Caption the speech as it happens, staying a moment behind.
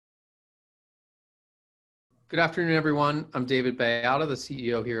Good afternoon, everyone. I'm David Baiada, the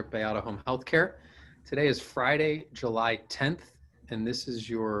CEO here at Baiada Home Healthcare. Today is Friday, July 10th, and this is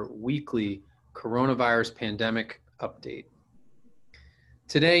your weekly coronavirus pandemic update.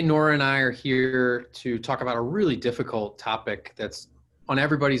 Today, Nora and I are here to talk about a really difficult topic that's on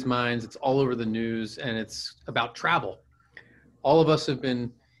everybody's minds. It's all over the news, and it's about travel. All of us have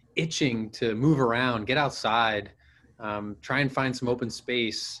been itching to move around, get outside, try and find some open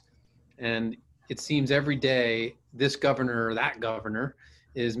space. And it seems every day this governor or that governor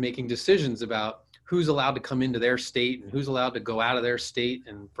is making decisions about who's allowed to come into their state and who's allowed to go out of their state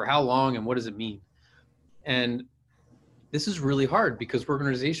and for how long and what does it mean. And this is really hard because we're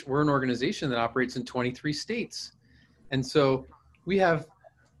an organization that operates in 23 states. And so we have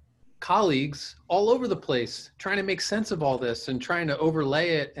colleagues all over the place trying to make sense of all this and trying to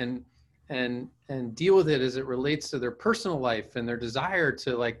overlay it and deal with it as it relates to their personal life and their desire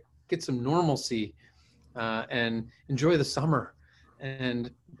to get some normalcy and enjoy the summer,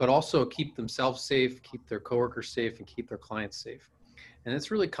 but also keep themselves safe, keep their coworkers safe, and keep their clients safe. And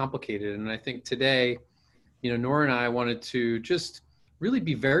it's really complicated. And I think today, Nora and I wanted to just really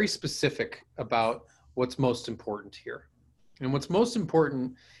be very specific about what's most important here. And what's most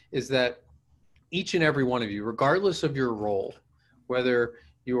important is that each and every one of you, regardless of your role, whether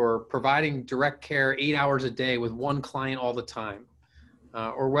you're providing direct care 8 hours a day with one client all the time,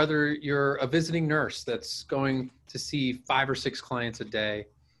 or whether you're a visiting nurse that's going to see 5 or 6 clients a day,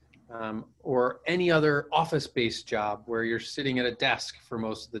 or any other office-based job where you're sitting at a desk for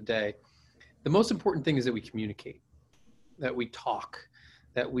most of the day. The most important thing is that we communicate, that we talk,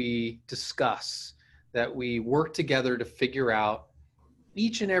 that we discuss, that we work together to figure out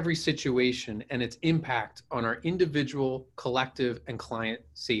each and every situation and its impact on our individual, collective, and client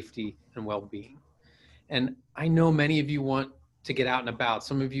safety and well-being. And I know many of you want to get out and about.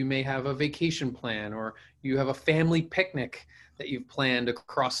 Some of you may have a vacation plan, or you have a family picnic that you've planned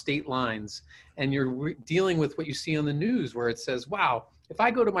across state lines, and you're dealing with what you see on the news where it says, wow, if I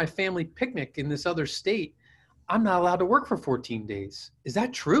go to my family picnic in this other state, I'm not allowed to work for 14 days. Is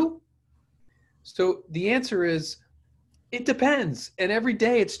that true? So the answer is, it depends. And every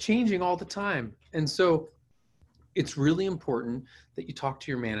day it's changing all the time. And so it's really important that you talk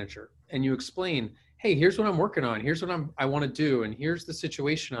to your manager and you explain, hey, here's what I'm working on. Here's what I want to do. And here's the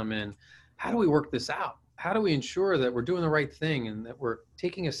situation I'm in. How do we work this out? How do we ensure that we're doing the right thing and that we're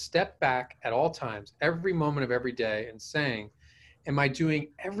taking a step back at all times, every moment of every day, and saying, am I doing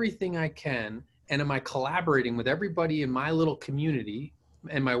everything I can? And am I collaborating with everybody in my little community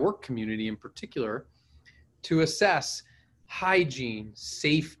and my work community in particular to assess hygiene,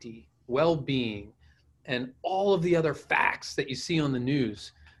 safety, well-being, and all of the other facts that you see on the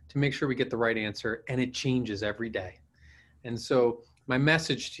news to make sure we get the right answer? And it changes every day. And so my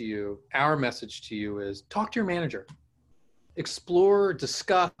message to you, our message to you is talk to your manager, explore,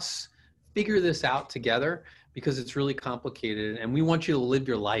 discuss, figure this out together, because it's really complicated. And we want you to live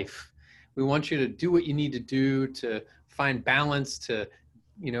your life. We want you to do what you need to do to find balance, to,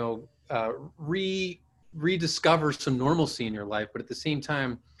 rediscover some normalcy in your life. But at the same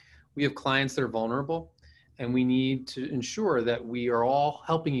time, we have clients that are vulnerable, and we need to ensure that we are all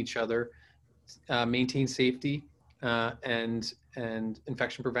helping each other maintain safety and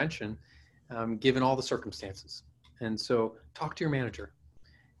infection prevention, given all the circumstances. And so talk to your manager.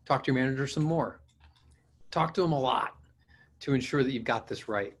 Talk to your manager some more. Talk to them a lot to ensure that you've got this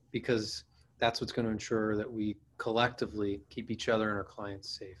right, because that's what's going to ensure that we collectively keep each other and our clients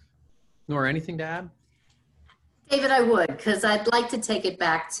safe. Nora, anything to add? David, I would, because I'd like to take it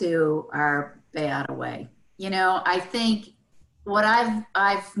back to our Baiada way. I think what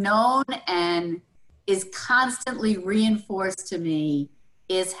I've known and is constantly reinforced to me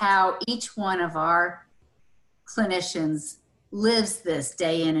is how each one of our clinicians lives this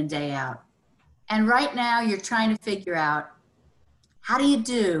day in and day out. And right now you're trying to figure out, how do you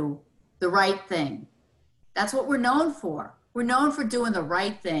do the right thing? That's what we're known for. We're known for doing the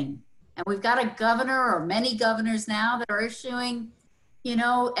right thing. And we've got a governor, or many governors now, that are issuing,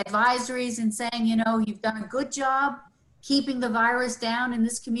 advisories and saying, you've done a good job keeping the virus down in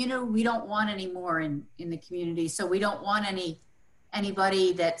this community. We don't want any more in the community. So we don't want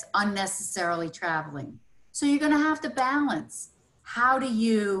anybody that's unnecessarily traveling. So you're going to have to balance. How do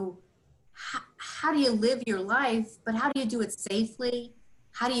you live your life, but how do you do it safely?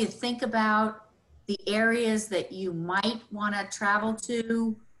 How do you think about the areas that you might want to travel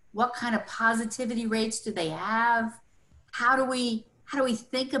to? What kind of positivity rates do they have? How do we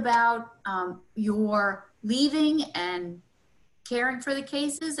think about your leaving and caring for the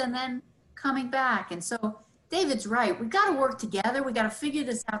cases and then coming back? And so David's right. We got to work together. We got to figure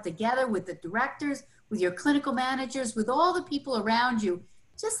this out together with the directors, with your clinical managers, with all the people around you,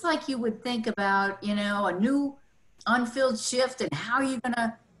 just like you would think about, a new unfilled shift and how you're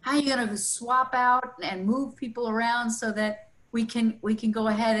gonna swap out and move people around so that we can go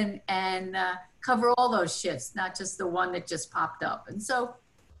ahead and cover all those shifts, not just the one that just popped up. And so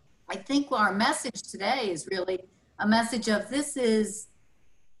I think our message today is really a message of this is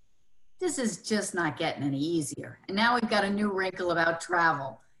just not getting any easier. And now we've got a new wrinkle about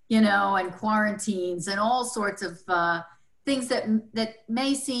travel, and quarantines and all sorts of things that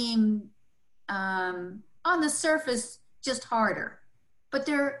may seem on the surface just harder, but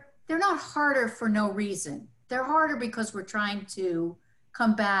they're not harder for no reason. They're harder because we're trying to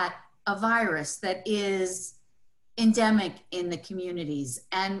combat a virus that is endemic in the communities,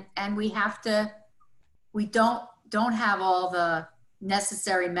 and we don't have all the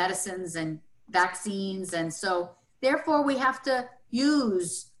necessary medicines and vaccines, and so therefore we have to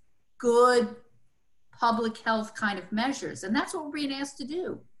use good public health kind of measures, and that's what we're being asked to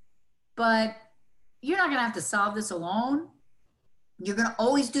do. But you're not going to have to solve this alone. You're going to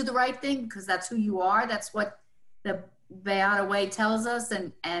always do the right thing because that's who you are. That's what the Baiada way tells us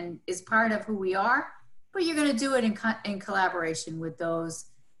and is part of who we are. But you're going to do it in collaboration with those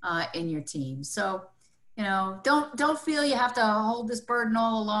in your team. So, don't feel you have to hold this burden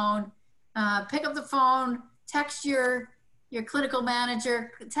all alone. Pick up the phone, text your clinical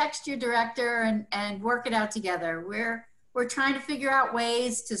manager, text your director, and work it out together. We're trying to figure out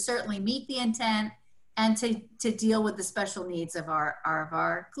ways to certainly meet the intent and to deal with the special needs of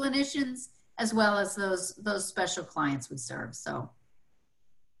our clinicians as well as those special clients we serve. So,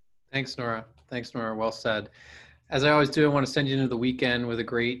 thanks, Nora. Well said. As I always do, I want to send you into the weekend with a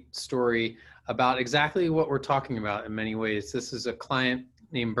great story about exactly what we're talking about in many ways. This is a client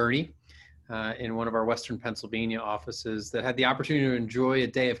named Bernie in one of our Western Pennsylvania offices that had the opportunity to enjoy a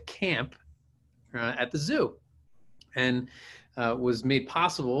day of camp at the zoo, and was made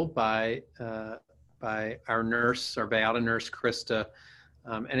possible by our nurse, our Baiada nurse, Krista.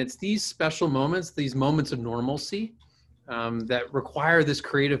 And it's these special moments, these moments of normalcy that require this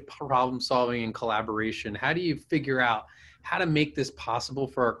creative problem solving and collaboration. How do you figure out how to make this possible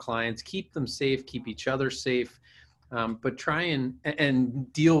for our clients, keep them safe, keep each other safe, but try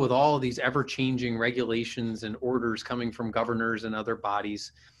and deal with all of these ever-changing regulations and orders coming from governors and other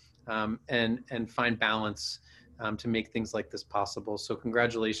bodies, and find balance to make things like this possible. So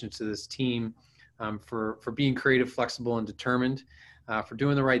congratulations to this team for being creative, flexible, and determined, for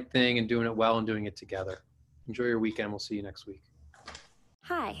doing the right thing and doing it well and doing it together. Enjoy your weekend. We'll see you next week.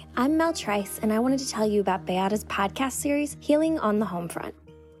 Hi, I'm Mel Trice, and I wanted to tell you about Baiada's podcast series, Healing on the Home Front.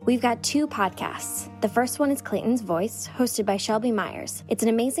 We've got 2 podcasts. The first one is Clayton's Voice, hosted by Shelby Myers. It's an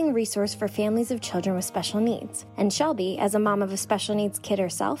amazing resource for families of children with special needs. And Shelby, as a mom of a special needs kid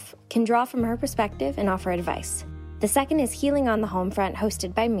herself, can draw from her perspective and offer advice. The second is Healing on the Home Front,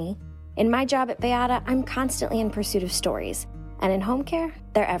 hosted by me. In my job at Baiada, I'm constantly in pursuit of stories. And in home care,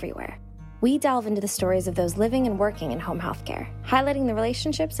 they're everywhere. We delve into the stories of those living and working in home healthcare, highlighting the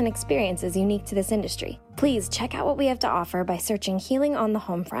relationships and experiences unique to this industry. Please check out what we have to offer by searching Healing on the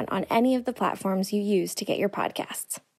Home Front on any of the platforms you use to get your podcasts.